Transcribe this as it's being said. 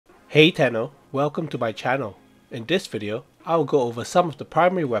Hey Tenno, welcome to my channel. In this video, I will go over some of the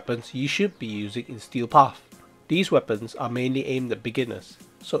primary weapons you should be using in Steel Path. These weapons are mainly aimed at beginners,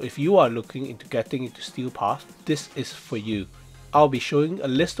 so if you are looking into getting into Steel Path, this is for you. I'll be showing a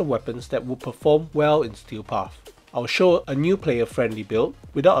list of weapons that will perform well in Steel Path. I'll show a new player friendly build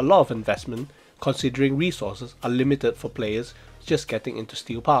without a lot of investment, considering resources are limited for players just getting into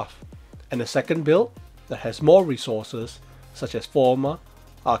Steel Path. And a second build that has more resources such as Forma,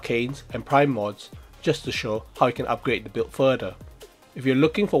 Arcanes and Prime mods, just to show how you can upgrade the build further. If you're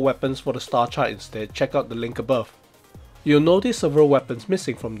looking for weapons for the star chart instead, check out the link above. You'll notice several weapons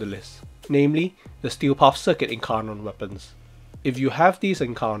missing from the list, namely the Steel Path Circuit Incarnon weapons. If you have these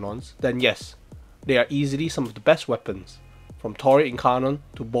Incarnons, then yes, they are easily some of the best weapons. From Tori Incarnon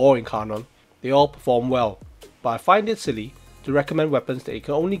to Boar Incarnon, they all perform well, but I find it silly to recommend weapons that you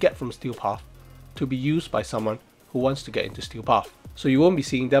can only get from Steel Path to be used by someone who wants to get into Steel Path, so you won't be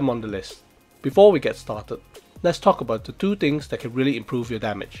seeing them on the list. Before we get started, let's talk about the two things that can really improve your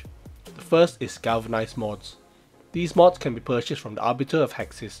damage. The first is Galvanized Mods. These mods can be purchased from the Arbiter of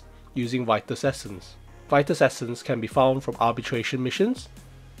Hexes using Vitus Essence. Vitus Essence can be found from arbitration missions.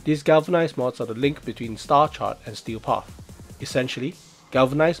 These Galvanized mods are the link between Star Chart and Steel Path. Essentially,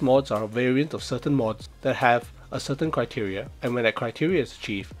 Galvanized mods are a variant of certain mods that have a certain criteria, and when that criteria is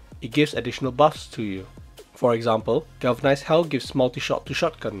achieved, it gives additional buffs to you. For example, Galvanized Hell gives multi-shot to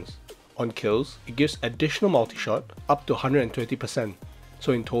shotguns. On kills, it gives additional multi-shot up to 120%,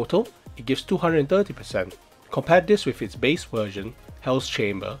 so in total, it gives 230%. Compare this with its base version, Hell's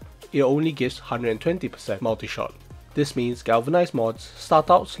Chamber, it only gives 120% multi-shot. This means Galvanized mods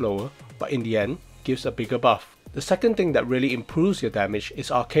start out slower, but in the end, gives a bigger buff. The second thing that really improves your damage is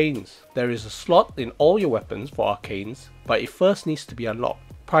Arcanes. There is a slot in all your weapons for Arcanes, but it first needs to be unlocked.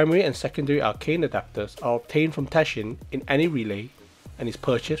 Primary and secondary Arcane adapters are obtained from Teshin in any relay and is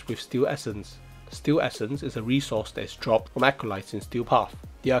purchased with Steel Essence. Steel Essence is a resource that is dropped from Acolytes in Steel Path.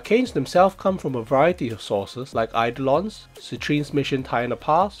 The Arcanes themselves come from a variety of sources like Eidolons, Citrine's Mission Tyana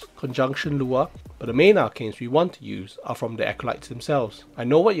Pass, Conjunction Lua, but the main Arcanes we want to use are from the Acolytes themselves. I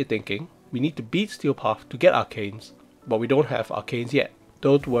know what you're thinking, we need to beat Steel Path to get Arcanes, but we don't have Arcanes yet.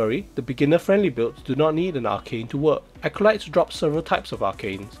 Don't worry, the beginner friendly builds do not need an Arcane to work. Acolytes drop several types of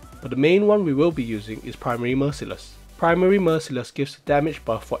Arcanes, but the main one we will be using is Primary Merciless. Primary Merciless gives a damage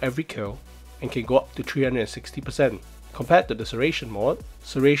buff for every kill and can go up to 360%. Compared to the Serration mod,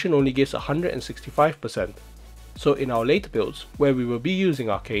 Serration only gives 165%. So in our later builds, where we will be using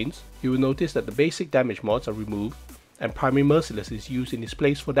Arcanes, you will notice that the basic damage mods are removed and Primary Merciless is used in its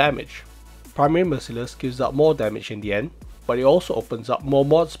place for damage. Primary Merciless gives out more damage in the end, but it also opens up more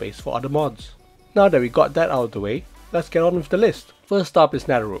mod space for other mods. Now that we got that out of the way, let's get on with the list. First up is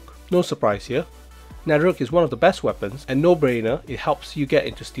Netherrook. No surprise here. Netherrook is one of the best weapons and no brainer, it helps you get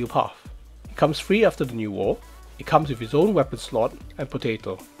into Steel Path. It comes free after the new war, it comes with its own weapon slot and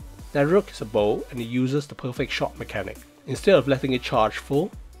potato. Netherrook is a bow and it uses the perfect shot mechanic. Instead of letting it charge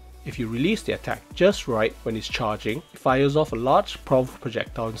full, if you release the attack just right when it's charging, it fires off a large powerful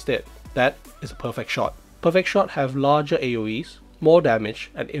projectile instead. That is a perfect shot. Perfect shot have larger AoEs, more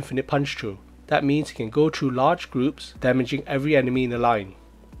damage and infinite punch through. That means it can go through large groups, damaging every enemy in a line.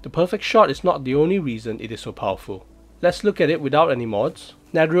 The perfect shot is not the only reason it is so powerful. Let's look at it without any mods.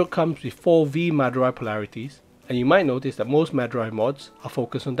 Netherrook comes with 4 V Madurai polarities, and you might notice that most Madurai mods are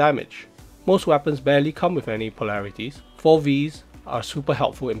focused on damage. Most weapons barely come with any polarities. 4 Vs are super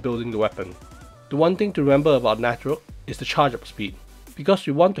helpful in building the weapon. The one thing to remember about Netherrook is the charge up speed. Because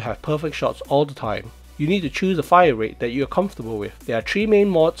you want to have perfect shots all the time, you need to choose a fire rate that you are comfortable with. There are 3 main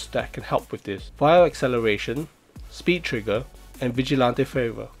mods that can help with this: Vial Acceleration, Speed Trigger, and Vigilante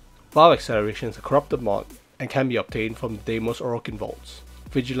Favor. Vial Acceleration is a corrupted mod and can be obtained from the Deimos Orokin Vaults.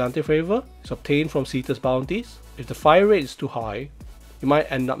 Vigilante Favor is obtained from Cetus Bounties. If the fire rate is too high, you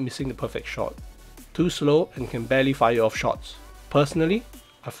might end up missing the perfect shot. Too slow and can barely fire off shots. Personally,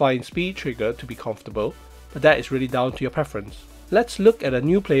 I find Speed Trigger to be comfortable, but that is really down to your preference. Let's look at a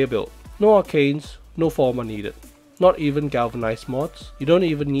new player build. No Arcanes, no Forma needed. Not even Galvanized mods. You don't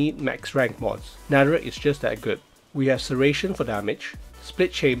even need max rank mods. Netherrook is just that good. We have Serration for damage,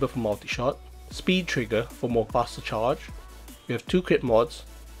 Split Chamber for multi-shot, Speed Trigger for more faster charge. We have 2 crit mods,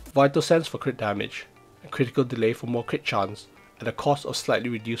 Vital Sense for crit damage, and Critical Delay for more crit chance at a cost of slightly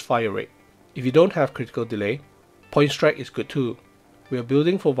reduced fire rate. If you don't have Critical Delay, Point Strike is good too. We are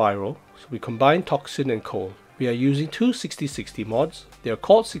building for Viral, so we combine Toxin and Cold. We are using 2 60-60 mods. They are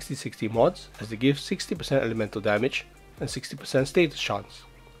called 60-60 mods as they give 60% elemental damage and 60% status chance.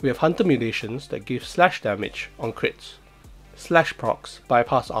 We have Hunter Mutations that give slash damage on crits. Slash procs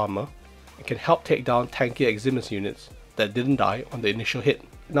bypass armor and can help take down tanky Eximus units that didn't die on the initial hit.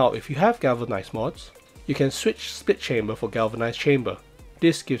 Now if you have Galvanized Mods, you can switch Split Chamber for Galvanized Chamber.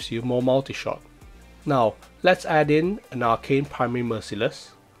 This gives you more multi-shot. Now let's add in an Arcane Primary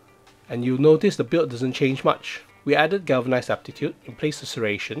Merciless, and you'll notice the build doesn't change much. We added Galvanized Aptitude in place of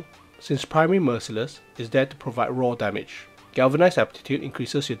Serration, since Primary Merciless is there to provide raw damage. Galvanized Aptitude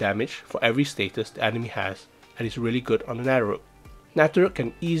increases your damage for every status the enemy has, and is really good on an Natteruk. Natteruk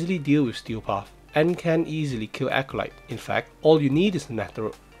can easily deal with Steel Path, and can easily kill Acolyte. In fact, all you need is the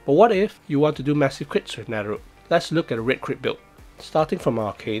Natteruk. But what if you want to do massive crits with Natteruk? Let's look at a red crit build. Starting from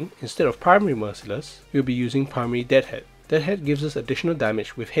Arcane, instead of Primary Merciless, we'll be using Primary Deadhead. Deadhead gives us additional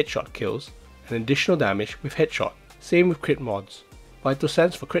damage with headshot kills, and additional damage with headshot. Same with crit mods. Vital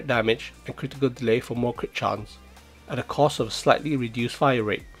Sense for crit damage, and Critical Delay for more crit chance, at a cost of a slightly reduced fire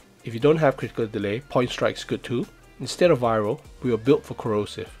rate. If you don't have Critical Delay, Point Strike is good too. Instead of Viral, we were built for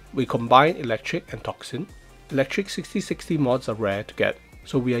Corrosive. We combine Electric and Toxin. Electric 60/60 mods are rare to get,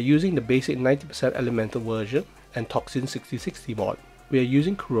 so we are using the basic 90% Elemental version and Toxin 60/60 mod. We are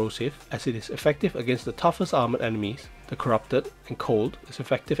using Corrosive as it is effective against the toughest armored enemies. The Corrupted and Cold is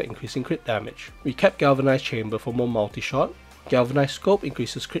effective at increasing crit damage. We kept Galvanized Chamber for more multi-shot. Galvanized Scope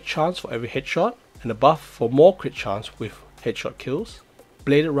increases crit chance for every headshot, and a buff for more crit chance with headshot kills.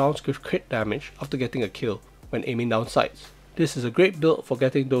 Bladed rounds give crit damage after getting a kill when aiming down sights. This is a great build for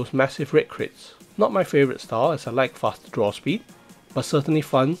getting those massive red crits. Not my favourite style as I like faster draw speed, but certainly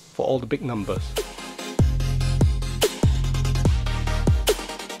fun for all the big numbers.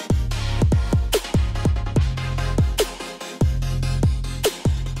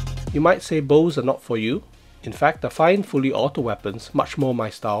 You might say bows are not for you. In fact, I find fully auto weapons much more my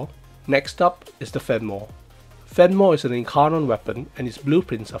style. Next up is the Fenmore. Fenmore is an Incarnon weapon and its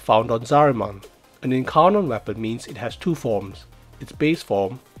blueprints are found on Zariman. An Incarnon weapon means it has two forms, its base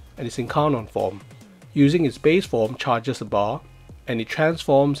form and its Incarnon form. Using its base form charges a bar, and it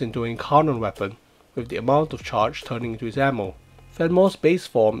transforms into an Incarnon weapon with the amount of charge turning into its ammo. Fenmore's base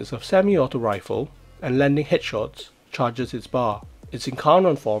form is a semi-auto rifle, and landing headshots charges its bar. Its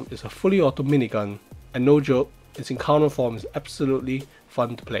Incarnon form is a fully auto minigun, and no joke, its Incarnon form is absolutely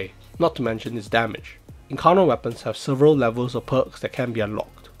fun to play, not to mention its damage. Incarnon weapons have several levels of perks that can be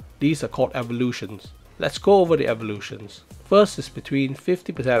unlocked. These are called evolutions. Let's go over the evolutions. First is between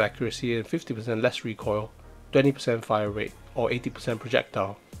 50% accuracy and 50% less recoil, 20% fire rate, or 80%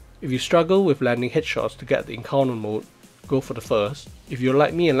 projectile. If you struggle with landing headshots to get the Incarnon mode, go for the first. If you're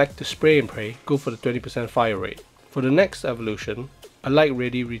like me and like to spray and pray, go for the 20% fire rate. For the next evolution, I like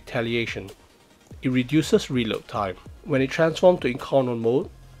Ready Retaliation. It reduces reload time. When it transforms to Incarnon mode,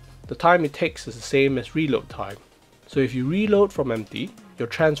 the time it takes is the same as reload time. So if you reload from empty, your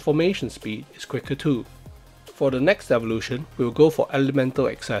transformation speed is quicker too. For the next evolution, we will go for Elemental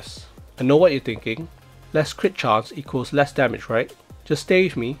Excess. I know what you're thinking, less crit chance equals less damage, right? Just stay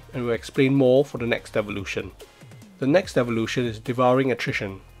with me and we'll explain more for the next evolution. The next evolution is Devouring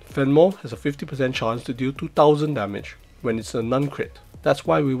Attrition. Fenmore has a 50% chance to deal 2000 damage when it's a non-crit. That's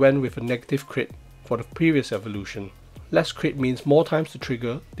why we went with a negative crit for the previous evolution. Less crit means more times to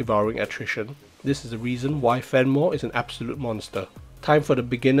trigger Devouring Attrition. This is the reason why Fenmore is an absolute monster. Time for the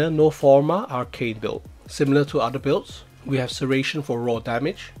beginner no forma Arcane build. Similar to other builds, we have Serration for raw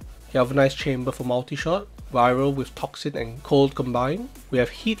damage, Galvanized Chamber for multi-shot, Viral with Toxin and Cold combined. We have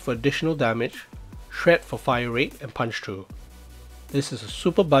Heat for additional damage, Shred for fire rate and punch through. This is a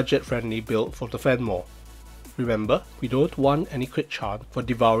super budget friendly build for the Fenmore. Remember, we don't want any crit chance for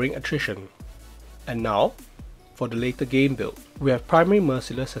Devouring Attrition. And now, for the later game build. We have Primary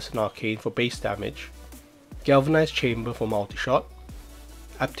Merciless as an Arcane for base damage, Galvanized Chamber for multi-shot,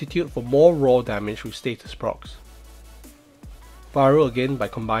 Aptitude for more raw damage with status procs, Viral again by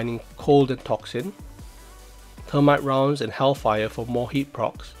combining Cold and Toxin, Thermite rounds and Hellfire for more heat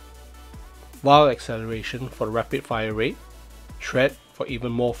procs, Viral Acceleration for the rapid fire rate, Shred for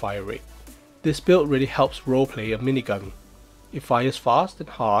even more fire rate. This build really helps roleplay a minigun. It fires fast and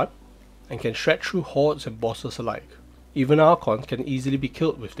hard, and can shred through hordes and bosses alike. Even Archons can easily be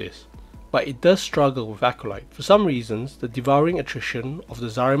killed with this. But it does struggle with Acolyte. For some reasons, the Devouring Attrition of the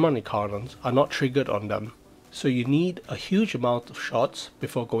Zariman Incarnons are not triggered on them, so you need a huge amount of shots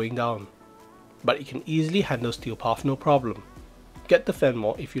before going down. But it can easily handle Steel Path no problem. Get the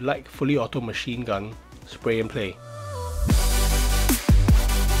Fenmore if you like fully auto machine gun, spray and play.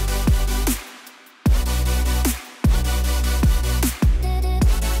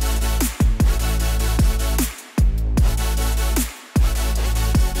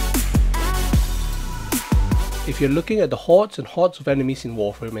 If you're looking at the hordes and hordes of enemies in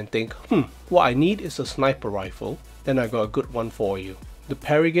Warframe and think, what I need is a sniper rifle, then I got a good one for you. The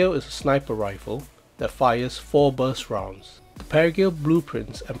Perigale is a sniper rifle that fires 4 burst rounds. The Perigale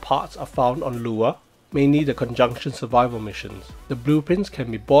blueprints and parts are found on Lua, mainly the Conjunction survival missions. The blueprints can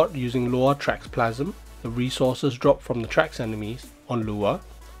be bought using Lua Trax Plasm. The resources dropped from the Trax enemies on Lua.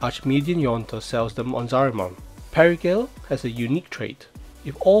 Archimedean Yonta sells them on Zarimon. Perigale has a unique trait.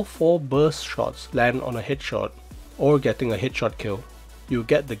 If all 4 burst shots land on a headshot or getting a headshot kill, you will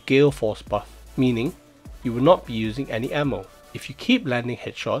get the Gale Force buff, meaning you will not be using any ammo. If you keep landing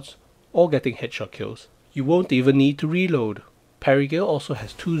headshots or getting headshot kills, you won't even need to reload. Perigale also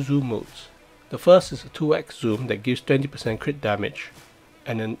has 2 zoom modes. The first is a 2x zoom that gives 20% crit damage,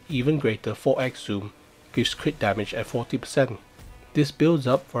 and an even greater 4x zoom gives crit damage at 40%. This builds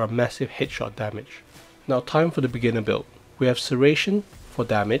up for a massive headshot damage. Now time for the beginner build. We have Serration for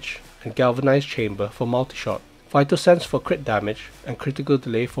damage and Galvanized Chamber for multi-shot, Vital Sense for crit damage and Critical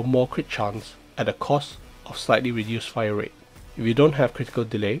Delay for more crit chance at a cost of slightly reduced fire rate. If you don't have Critical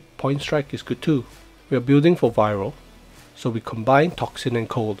Delay, Point Strike is good too. We are building for viral, so we combine Toxin and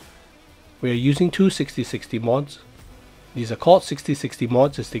Cold. We are using 2 60-60 mods. These are called 60-60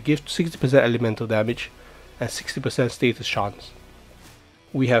 mods as they give 60% elemental damage and 60% status chance.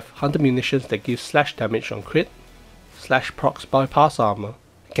 We have Hunter Munitions that give slash damage on crit, slash procs bypass armor,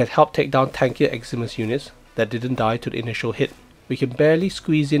 and can help take down tankier Eximus units that didn't die to the initial hit. We can barely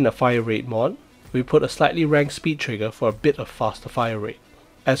squeeze in a fire rate mod. We put a slightly ranked speed trigger for a bit of faster fire rate.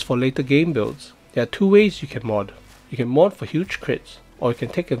 As for later game builds, there are 2 ways you can mod. You can mod for huge crits, or you can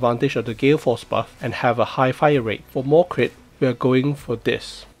take advantage of the Gale Force buff and have a high fire rate. For more crit, we are going for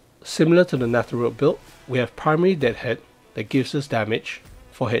this. Similar to the Natharote build, we have Primary Deadhead that gives us damage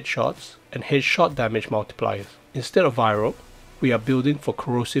for headshots and headshot damage multipliers. Instead of viral, we are building for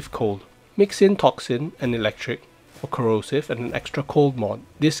Corrosive Cold. Mix in Toxin and Electric for corrosive and an extra cold mod.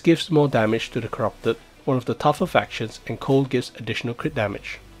 This gives more damage to the Corrupted, one of the tougher factions, and cold gives additional crit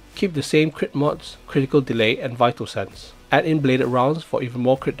damage. Keep the same crit mods, Critical Delay and Vital Sense. Add in Bladed Rounds for even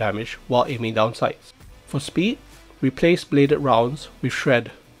more crit damage while aiming down sights. For speed, replace Bladed Rounds with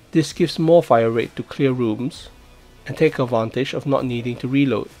Shred. This gives more fire rate to clear rooms and take advantage of not needing to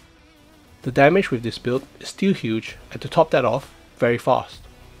reload. The damage with this build is still huge, and to top that off, very fast.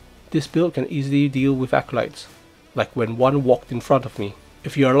 This build can easily deal with acolytes, like when one walked in front of me.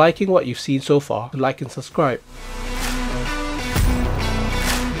 If you are liking what you've seen so far, like and subscribe.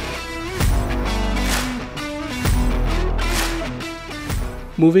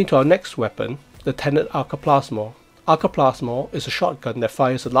 Moving to our next weapon, the Tenet Arcaplasmor. Arcaplasmor is a shotgun that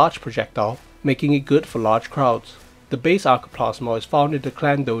fires a large projectile, making it good for large crowds. The base Arcaplasmor is found in the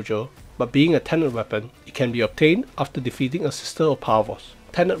clan dojo, but being a Tenet weapon, it can be obtained after defeating a sister of Parvos.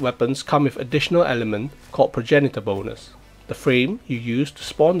 Tenet weapons come with additional element called Progenitor bonus. The frame you use to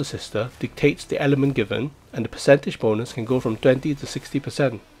spawn the sister dictates the element given, and the percentage bonus can go from 20 to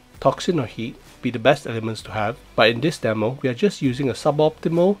 60%. Toxin or Heat be the best elements to have, but in this demo we are just using a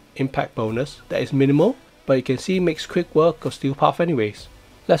suboptimal impact bonus that is minimal, but you can see makes quick work of Steel Path anyways.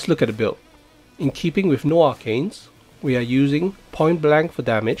 Let's look at the build. In keeping with no arcanes, we are using Point Blank for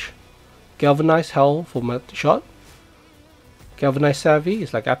damage, Galvanized Hell for multi-shot. Galvanized Savvy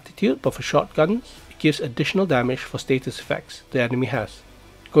is like Aptitude but for shotguns. It gives additional damage for status effects the enemy has.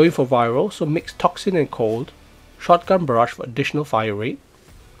 Going for viral, so mix Toxin and Cold, Shotgun Barrage for additional fire rate,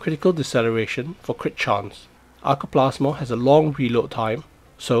 Critical Deceleration for crit chance. Arcaplasmor has a long reload time,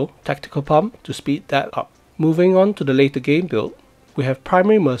 so Tactical Pump to speed that up. Moving on to the later game build, we have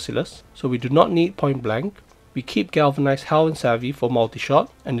Primary Merciless, so we do not need Point Blank. We keep Galvanized Hell and Savvy for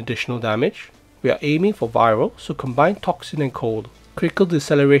multi-shot and additional damage. We are aiming for viral, so combine Toxin and Cold. Critical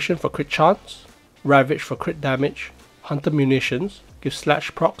Deceleration for crit chance, Ravage for crit damage, Hunter Munitions gives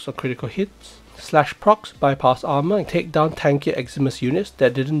slash procs on critical hits, slash procs bypass armor and take down tankier Eximus units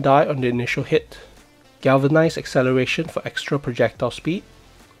that didn't die on the initial hit. Galvanized Acceleration for extra projectile speed.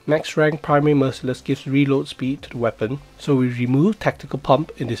 Max rank Primary Merciless gives reload speed to the weapon, so we remove Tactical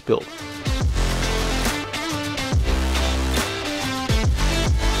Pump in this build.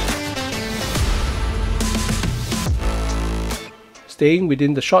 Staying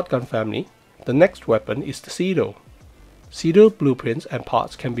within the shotgun family, the next weapon is the Cedo. Cedo blueprints and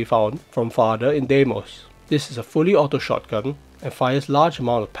parts can be found from Father in Deimos. This is a fully auto shotgun and fires large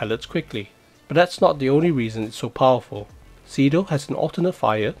amount of pellets quickly, but that's not the only reason it's so powerful. Cedo has an alternate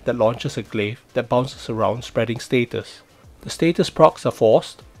fire that launches a glaive that bounces around spreading status. The status procs are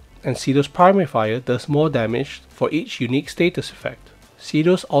forced, and Cedo's primary fire does more damage for each unique status effect.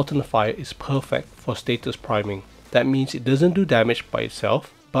 Cedo's alternate fire is perfect for status priming. That means it doesn't do damage by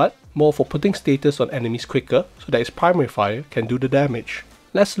itself, but more for putting status on enemies quicker so that its primary fire can do the damage.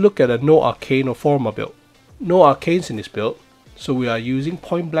 Let's look at a no arcane or forma build. No arcanes in this build, so we are using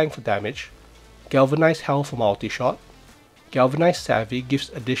Point Blank for damage, Galvanized Hell for multi-shot, Galvanized Savvy gives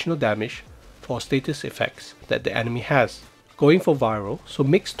additional damage for status effects that the enemy has. Going for viral, so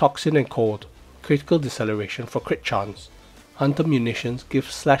mix Toxin and Cold. Critical Deceleration for crit chance. Hunter Munitions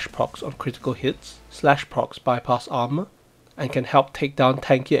gives slash procs on critical hits. Slash procs bypass armor and can help take down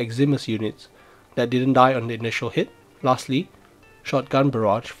tankier Eximus units that didn't die on the initial hit. Lastly, Shotgun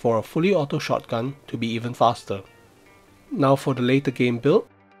Barrage for a fully auto shotgun to be even faster. Now for the later game build,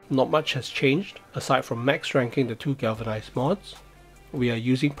 not much has changed aside from max ranking the 2 Galvanized mods. We are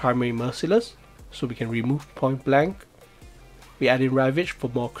using Primary Merciless so we can remove Point Blank. We add in Ravage for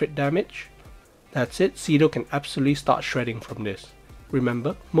more crit damage. That's it, Cedo can absolutely start shredding from this.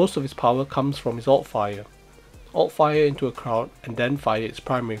 Remember, most of his power comes from his alt fire. Alt fire into a crowd and then fire its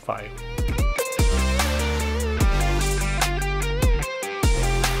primary fire.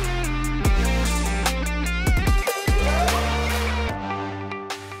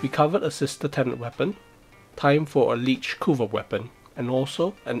 We covered a sister Tenet weapon, time for a Leech Kuva weapon, and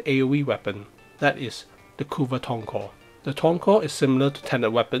also an AoE weapon, that is the Kuva Tonkor. The Tonkor is similar to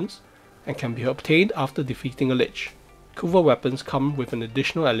Tenet weapons and can be obtained after defeating a Lich. Kuva weapons come with an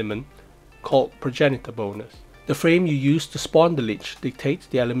additional element called Progenitor bonus. The frame you use to spawn the Lich dictates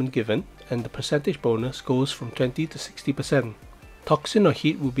the element given, and the percentage bonus goes from 20 to 60%. Toxin or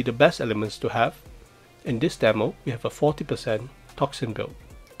Heat will be the best elements to have. In this demo, we have a 40% Toxin build.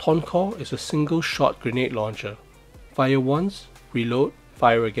 Tonkor is a single shot grenade launcher. Fire once, reload,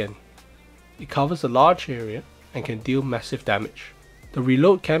 fire again. It covers a large area and can deal massive damage. The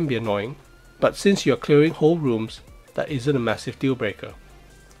reload can be annoying, but since you are clearing whole rooms, that isn't a massive deal breaker.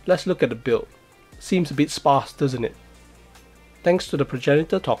 Let's look at the build. Seems a bit sparse, doesn't it? Thanks to the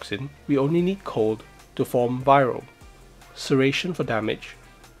Progenitor Toxin, we only need Cold to form Viral, Serration for damage,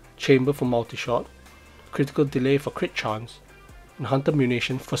 Chamber for multi-shot, Critical Delay for crit chance, and Hunter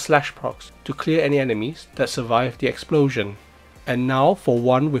Munition for slash procs to clear any enemies that survive the explosion. And now for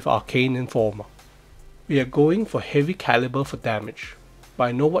one with Arcane Informer. We are going for heavy caliber for damage, but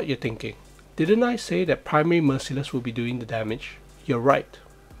I know what you're thinking. Didn't I say that Primary Merciless will be doing the damage? You're right,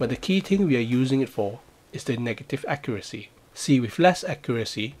 but the key thing we are using it for is the negative accuracy. See, with less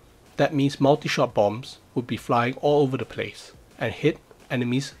accuracy, that means multi-shot bombs would be flying all over the place and hit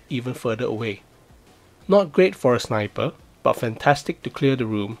enemies even further away. Not great for a sniper, but fantastic to clear the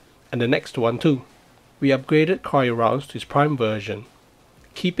room, and the next one too. We upgraded cryo rounds to its prime version.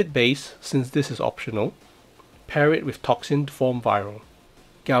 Keep it base since this is optional. Pair it with Toxin to form Viral.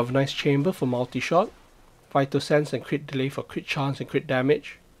 Galvanized Chamber for multi-shot. Vital Sense and Crit Delay for crit chance and crit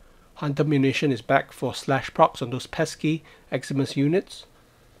damage. Hunter Munition is back for slash procs on those pesky Eximus units.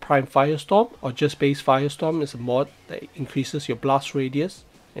 Prime Firestorm or just base Firestorm is a mod that increases your blast radius,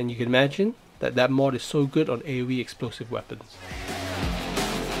 and you can imagine that mod is so good on AoE explosive weapons.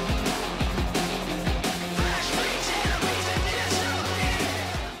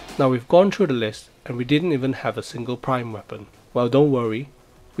 Now we've gone through the list and we didn't even have a single prime weapon. Well, don't worry,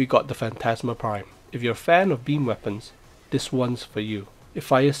 we got the Phantasma Prime. If you're a fan of beam weapons, this one's for you. It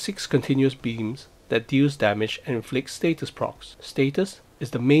fires 6 continuous beams that deals damage and inflicts status procs. Status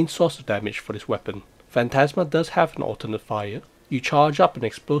is the main source of damage for this weapon. Phantasma does have an alternate fire. You charge up an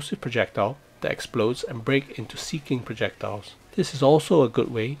explosive projectile that explodes and break into seeking projectiles. This is also a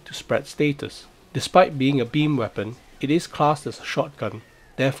good way to spread status. Despite being a beam weapon, it is classed as a shotgun,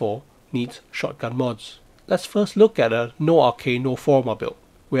 therefore needs shotgun mods. Let's first look at a no arcane no forma build.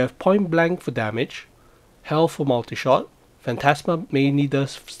 We have Point Blank for damage, Hell for multi-shot. Phantasma mainly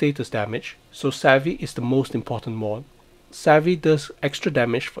does status damage, so Savvy is the most important mod. Savvy does extra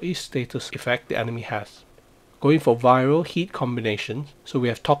damage for each status effect the enemy has. Going for viral heat combinations, so we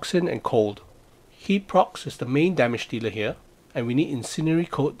have Toxin and Cold. Heat procs is the main damage dealer here, and we need Incendiary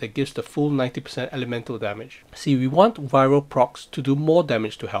Coat that gives the full 90% elemental damage. See, we want viral procs to do more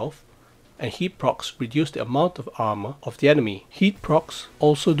damage to health, and heat procs reduce the amount of armor of the enemy. Heat procs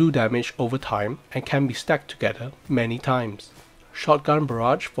also do damage over time and can be stacked together many times. Shotgun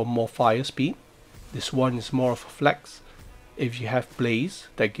Barrage for more fire speed. This one is more of a flex. If you have Blaze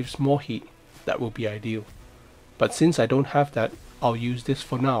that gives more heat, that will be ideal. But since I don't have that, I'll use this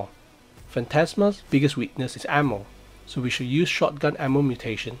for now. Phantasma's biggest weakness is ammo, so we should use Shotgun Ammo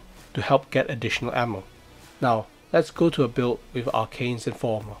Mutation to help get additional ammo. Now, let's go to a build with Arcanes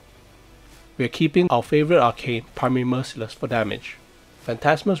Informer. We are keeping our favorite arcane, Primary Merciless, for damage.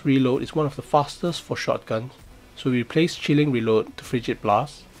 Phantasma's reload is one of the fastest for shotguns, so we replace Chilling Reload to Frigid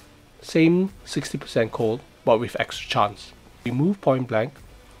Blast. Same 60% cold, but with extra chance. We move Point Blank,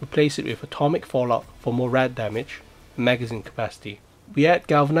 replace it with Atomic Fallout for more rad damage and magazine capacity. We add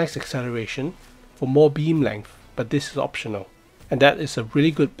Galvanized Acceleration for more beam length, but this is optional, and that is a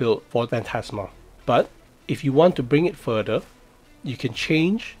really good build for Phantasma. But If you want to bring it further, you can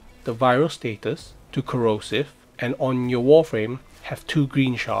change the viral status to corrosive, and on your Warframe have 2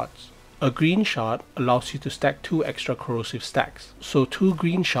 green shards. A green shard allows you to stack 2 extra corrosive stacks, so 2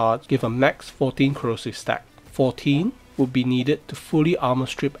 green shards give a max 14 corrosive stack. 14 would be needed to fully armor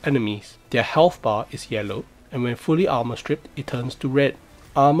strip enemies. Their health bar is yellow, and when fully armor stripped it turns to red.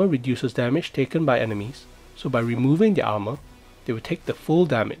 Armor reduces damage taken by enemies, so by removing the armor, they will take the full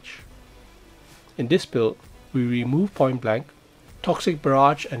damage. In this build, we remove point blank, toxic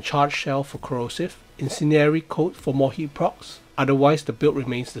barrage and charge shell for corrosive, incendiary coat for more heat procs, otherwise the build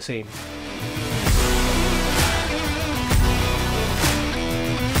remains the same.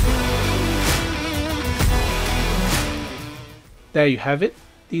 There you have it.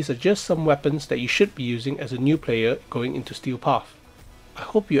 These are just some weapons that you should be using as a new player going into Steel Path. I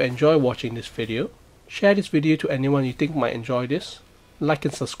hope you enjoy watching this video. Share this video to anyone you think might enjoy this. Like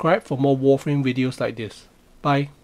and subscribe for more Warframe videos like this. Bye.